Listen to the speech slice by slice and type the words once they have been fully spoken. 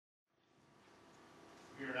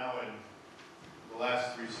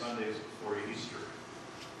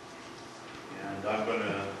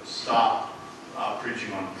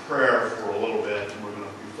prayer for a little bit, and we're going to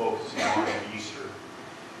be focusing on Easter.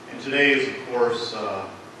 And today is, of course,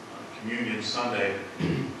 Communion Sunday,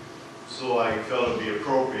 so I felt it would be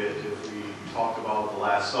appropriate if we talk about the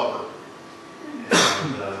Last Supper and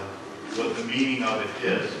what the meaning of it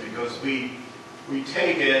is, because we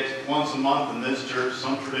take it once a month in this church.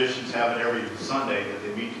 Some traditions have it every Sunday that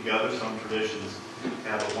they meet together. Some traditions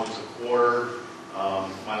have it once a quarter.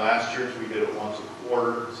 My last church, we did it once a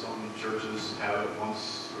quarter. Some churches have it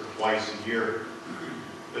once or twice a year.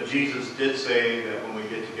 But Jesus did say that when we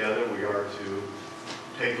get together, we are to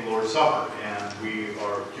take the Lord's Supper. And we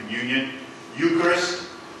are communion, Eucharist,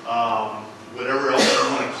 whatever else you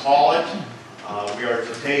want to call it. We are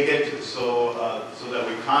to take it so that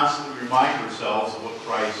we constantly remind ourselves of what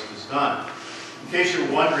Christ has done. In case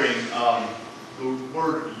you're wondering, the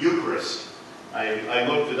word Eucharist, I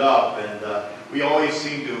looked it up, and we always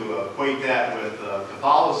seem to equate that with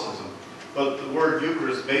Catholicism. But the word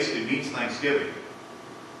Eucharist basically means Thanksgiving.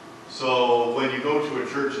 So when you go to a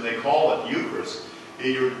church and they call it Eucharist,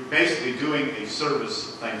 you're basically doing a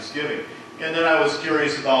service of Thanksgiving. And then I was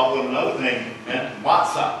curious about what another thing meant,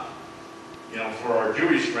 matzah. You know, for our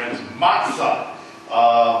Jewish friends, matzah,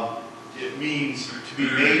 it means to be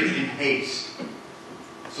made in haste.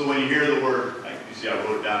 So when you hear the word, you see I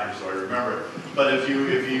wrote it down here so I remember it, but if you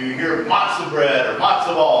hear matzah bread or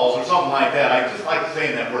matzah balls or something like that, I just like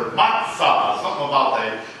saying that word, matzah, something about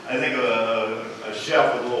that. I think of a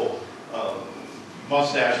chef with a little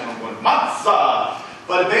mustache and I'm going, matzah!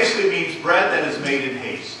 But it basically means bread that is made in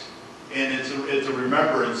haste. And it's a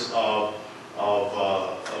remembrance of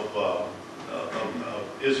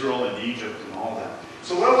Israel and Egypt and all that.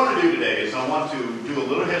 So what I want to do today is I want to do a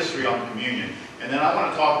little history on communion, and then I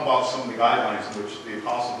want to talk about some of the guidelines in which the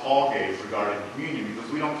Apostle Paul gave regarding communion,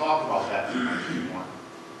 because we don't talk about that too much anymore.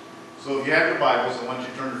 So if you have your Bibles, I want you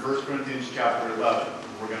to turn to 1 Corinthians chapter 11.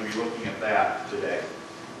 We're going to be looking at that today.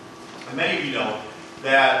 And many of you know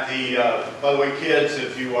that by the way, kids,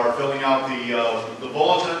 if you are filling out the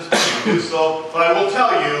bulletins, you can do so. But I will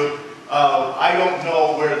tell you, I don't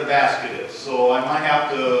know where the basket is, so I might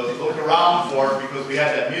have to look around for it, because we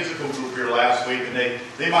had that musical group here last week, and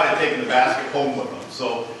they might have taken the basket home with them.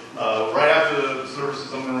 So right after the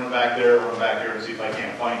services, I'm going to run back there and see if I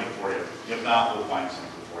can't find it for you. If not, we'll find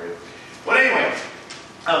something for you. But anyway,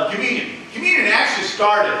 communion. Communion actually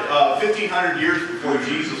started 1,500 years before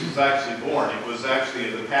Jesus was actually born. It was actually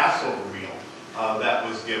the Passover meal that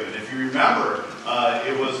was given. If you remember,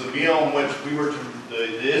 it was a meal in which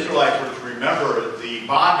the Israelites were to remember the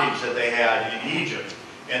bondage that they had in Egypt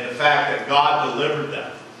and the fact that God delivered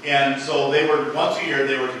them. And so they were, once a year,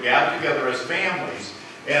 they were to gather together as families,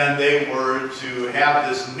 and they were to have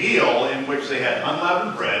this meal in which they had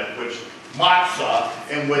unleavened bread, which matzah,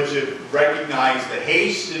 in which it recognized the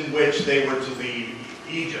haste in which they were to leave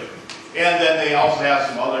Egypt. And then they also had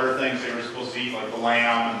some other things they were supposed to eat, like the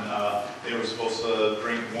lamb, and they were supposed to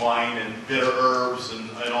drink wine and bitter herbs and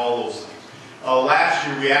all those things. Last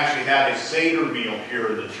year we actually had a Seder meal here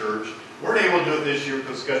in the church. We weren't able to do it this year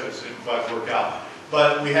because schedules didn't quite work out.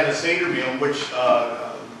 But we had a Seder meal in which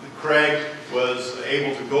Craig was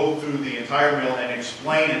able to go through the entire meal and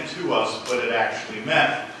explain it to us what it actually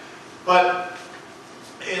meant. But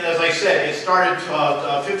as I said, it started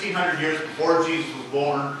 1,500 years before Jesus was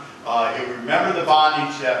born. It remembered the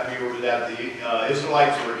bondage that the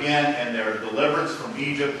Israelites were in and their deliverance from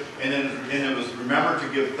Egypt, and it was remembered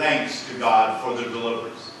to give thanks to God for their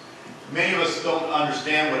deliverance. Many of us don't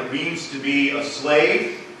understand what it means to be a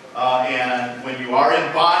slave, and when you are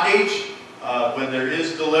in bondage, when there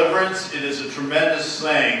is deliverance, it is a tremendous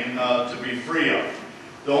thing to be free of.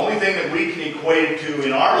 The only thing that we can equate it to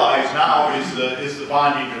in our lives now is the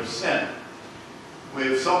bondage of sin.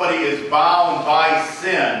 If somebody is bound by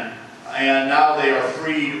sin and now they are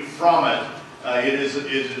freed from it, it is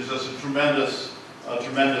just a tremendous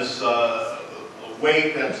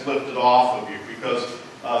weight that's lifted off of you, because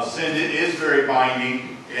sin is very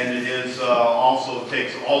binding, and it is also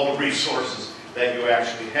takes all the resources that you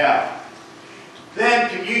actually have. Then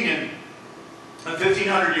communion.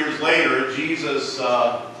 1,500 years later, Jesus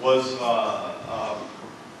was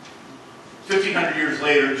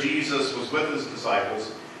with his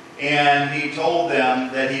disciples, and he told them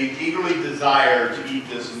that he eagerly desired to eat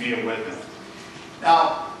this meal with them.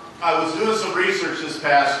 Now, I was doing some research this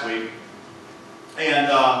past week, and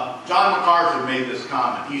John MacArthur made this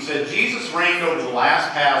comment. He said, Jesus reigned over the last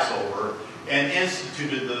Passover and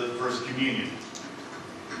instituted the first communion.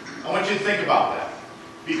 I want you to think about that.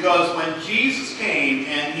 Because when Jesus came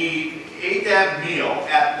and he ate that meal,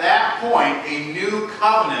 at that point a new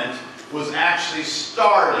covenant was actually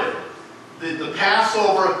started the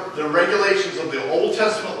Passover, the regulations of the Old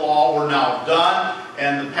Testament law were now done,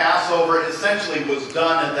 and the Passover essentially was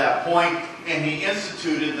done at that point, and he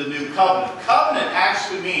instituted the new covenant. Covenant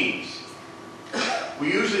actually means,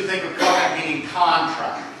 we usually think of covenant meaning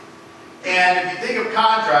contract. And if you think of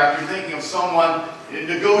contract, you're thinking of someone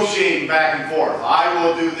negotiating back and forth. I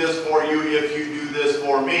will do this for you if you do this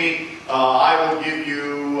for me. I will give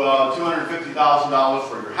you $250,000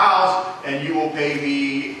 for your house, and you will pay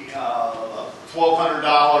me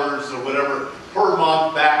 $1,200 or whatever per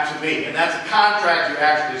month back to me. And that's a contract you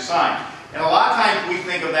actually sign. And a lot of times we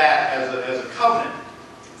think of that as a covenant.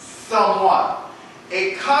 Somewhat.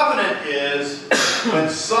 A covenant is when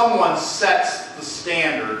someone sets the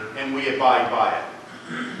standard and we abide by it.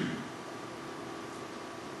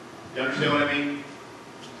 You understand what I mean?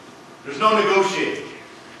 There's no negotiating.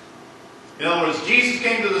 In other words, Jesus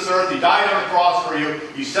came to this earth, he died on the cross for you,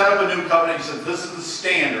 he set up a new covenant, he said, this is the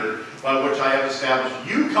standard by which I have established.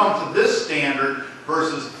 You come to this standard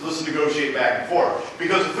versus let's negotiate back and forth.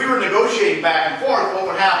 Because if we were negotiating back and forth, what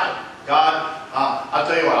would happen? God, I'll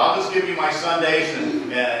tell you what, I'll just give you my Sundays,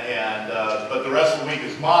 but the rest of the week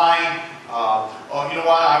is mine. Oh, you know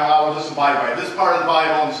what, I will just abide by this part of the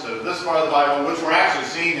Bible instead of this part of the Bible, which we're actually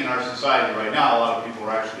seeing in our society right now. A lot of people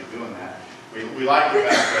are actually doing that. We like the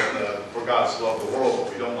fact that for God so loved the world,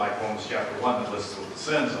 but we don't like Romans chapter 1 that lists what the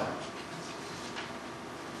sins are.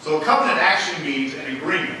 So a covenant actually means an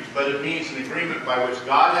agreement, but it means an agreement by which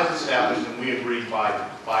God has established and we agree by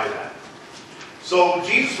that. So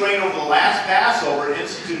Jesus reigned over the last Passover,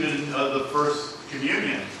 instituted the first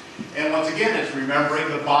communion. And once again, it's remembering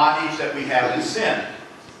the bondage that we have in sin.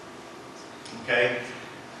 Okay?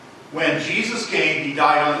 When Jesus came, he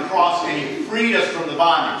died on the cross and he freed us from the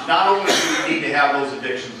bondage. Not only do we need to have those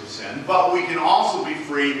addictions of sin, but we can also be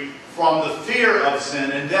free from the fear of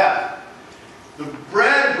sin and death. The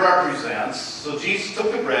bread represents, so Jesus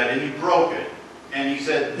took the bread and he broke it. And he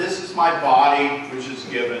said, this is my body which is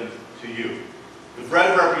given to you. The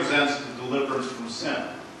bread represents the deliverance from sin.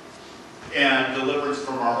 And deliverance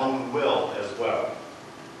from our own will as well.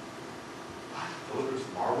 What? Deliverance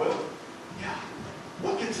from our will? Yeah.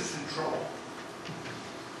 What gets us in trouble?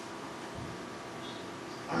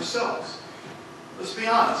 Ourselves. Let's be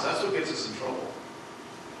honest, that's what gets us in trouble.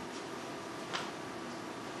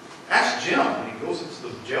 Ask Jim when he goes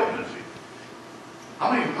into the jail ministry. How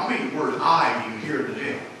many words I do you hear in the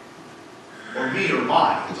jail? Or me or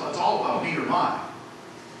mine. It's all about me or mine.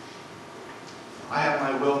 I have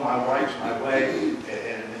my will, my rights, my way,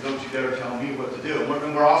 and don't you dare tell me what to do.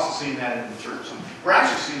 And we're also seeing that in the church. We're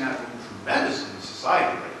actually seeing that tremendous in the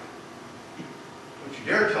society right now. Don't you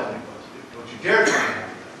dare tell me what to do. Don't you dare tell me what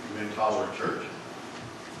to do. You're intolerant church.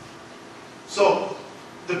 So,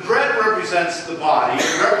 the bread represents the body.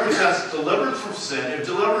 It represents deliverance from sin and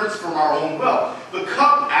deliverance from our own will. The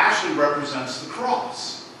cup actually represents the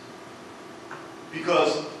cross.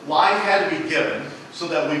 Because life had to be given so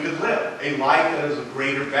that we could live. A life that is of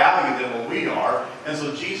greater value than what we are. And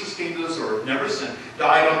so Jesus came to this earth, never sinned,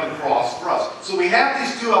 died on the cross for us. So we have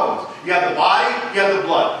these two elements. You have the body, you have the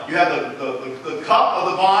blood. You have the cup of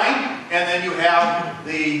the vine, and then you have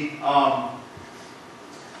the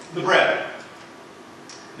bread.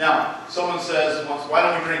 Now, someone says, why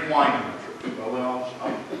don't we drink wine in the church? Well,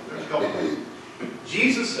 there's a couple of things.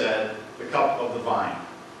 Jesus said the cup of the vine.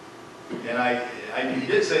 And he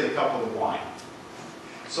did say the cup of the wine.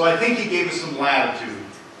 So I think he gave us some latitude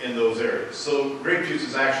in those areas. So grape juice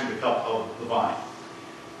is actually the cup of the vine.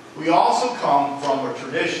 We also come from a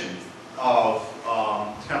tradition of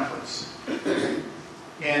temperance.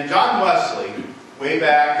 And John Wesley, way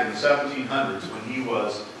back in the 1700s, when he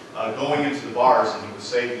was going into the bars and he was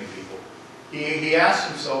saving people, he asked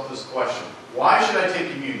himself this question: why should I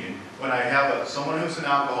take communion when I have someone who's an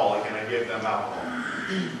alcoholic and I give them alcohol?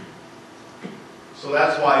 So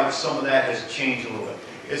that's why some of that has changed a little bit.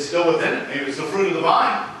 It's still within it. Maybe it's the fruit of the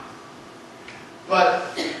vine.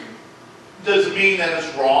 But does it mean that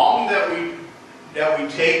it's wrong that we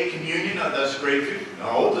take communion that's grapefruit?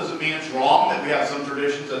 No. Does it mean it's wrong that we have some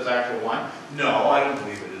traditions that's actual wine? No, I don't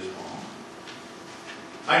believe it is wrong.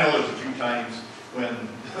 I know there's a few times when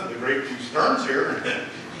the grape juice turns here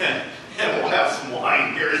and we'll have some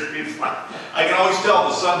wine here. It's like, I can always tell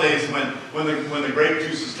the Sundays when the grape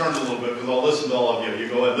juice has turned a little bit, because I'll listen to all of you. You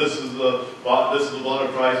go, and this is the blood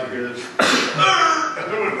of Christ. You hear this.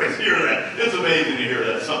 Everybody's hear that. It's amazing to hear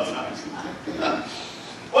that sometimes.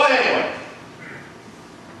 Well, anyway.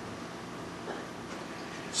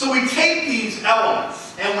 So we take these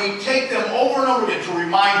elements and we take them over and over again to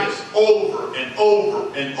remind us over and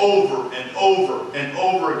over and over and over and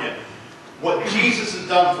over again. what Jesus has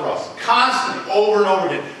done for us, constantly, over and over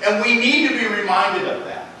again. And we need to be reminded of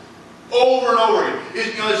that. Over and over again.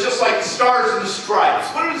 It's just like the stars and the stripes.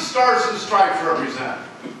 What do the stars and the stripes represent?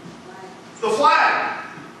 The flag.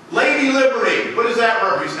 Lady Liberty. What does that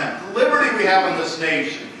represent? The liberty we have in this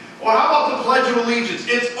nation. Or how about the Pledge of Allegiance?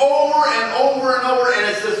 It's over and over and over, and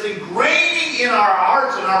it's just ingraining in our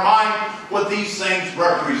hearts and our mind what these things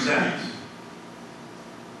represent.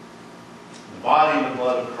 The body and the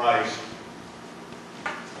blood of Christ,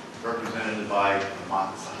 represented by the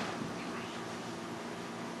Matzah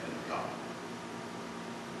and the cup.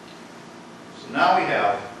 So now we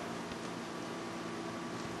have,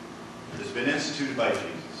 it's been instituted by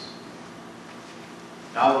Jesus.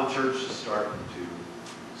 Now the church is starting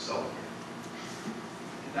to celebrate.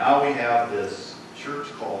 And now we have this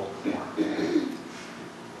church called Corinth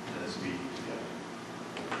that is meeting together.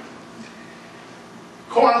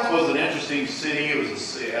 Corinth was an interesting city. It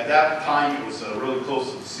was at that time it was really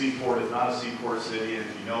close to the seaport. It's not a seaport city, and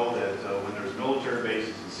if you know that when there's military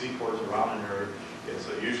bases and seaports around in there, it's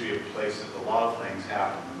usually a place that a lot of things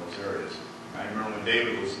happen in those areas. I remember when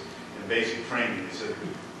David was in basic training, he said,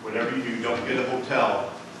 whatever you do, don't get a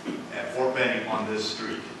hotel at Fort Benning on this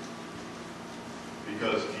street.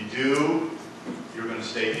 Because if you do, you're going to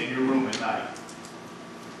stay in your room at night.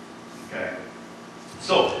 Okay?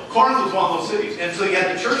 So, Corinth was one of those cities. And so you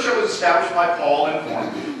had the church that was established by Paul in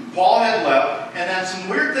Corinth. Paul had left, and then some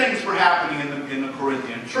weird things were happening in the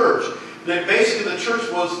Corinthian church. That basically the church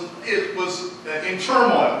was in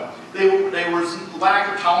turmoil. There was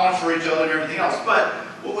lack of tolerance for each other and everything else. But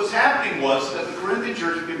what was happening was that the Corinthian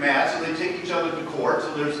church would get mad, so they'd take each other to court.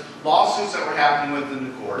 So there's lawsuits that were happening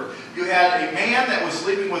within the court. You had a man that was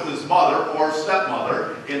sleeping with his mother or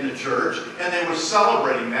stepmother in the church, and they were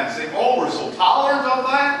celebrating that, saying, oh, we're so tolerant of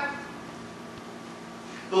that.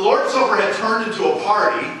 The Lord's Supper had turned into a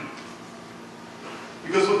party,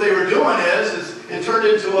 because what they were doing is it turned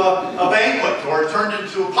into a banquet, or it turned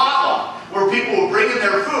into a potluck, where people would bring in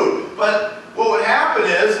their food. But what would happen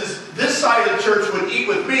is this side of the church would eat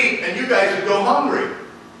with me, and you guys would go hungry.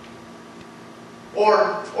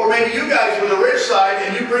 Or maybe you guys were the rich side,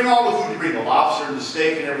 and you bring all the food. You bring the lobster and the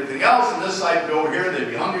steak and everything else, and this side would go over here, and they'd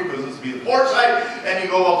be hungry because this would be the poor side, and you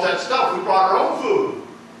go, well, that stuff, we brought our own food.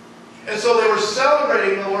 And so they were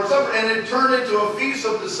celebrating the Lord's Supper, and it turned into a feast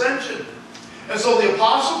of dissension. And so the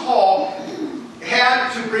Apostle Paul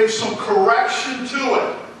had to bring some correction to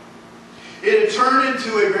it. It had turned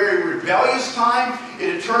into a very rebellious time.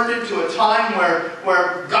 It had turned into a time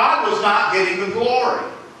where God was not getting the glory.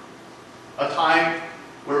 A time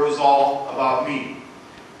where it was all about me.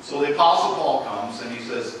 So the Apostle Paul comes and he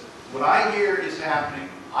says, what I hear is happening,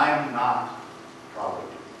 I am not proud of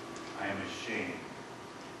you. I am ashamed.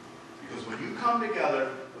 Because when you come together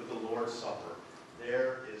with the Lord's Supper,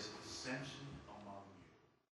 there is dissension.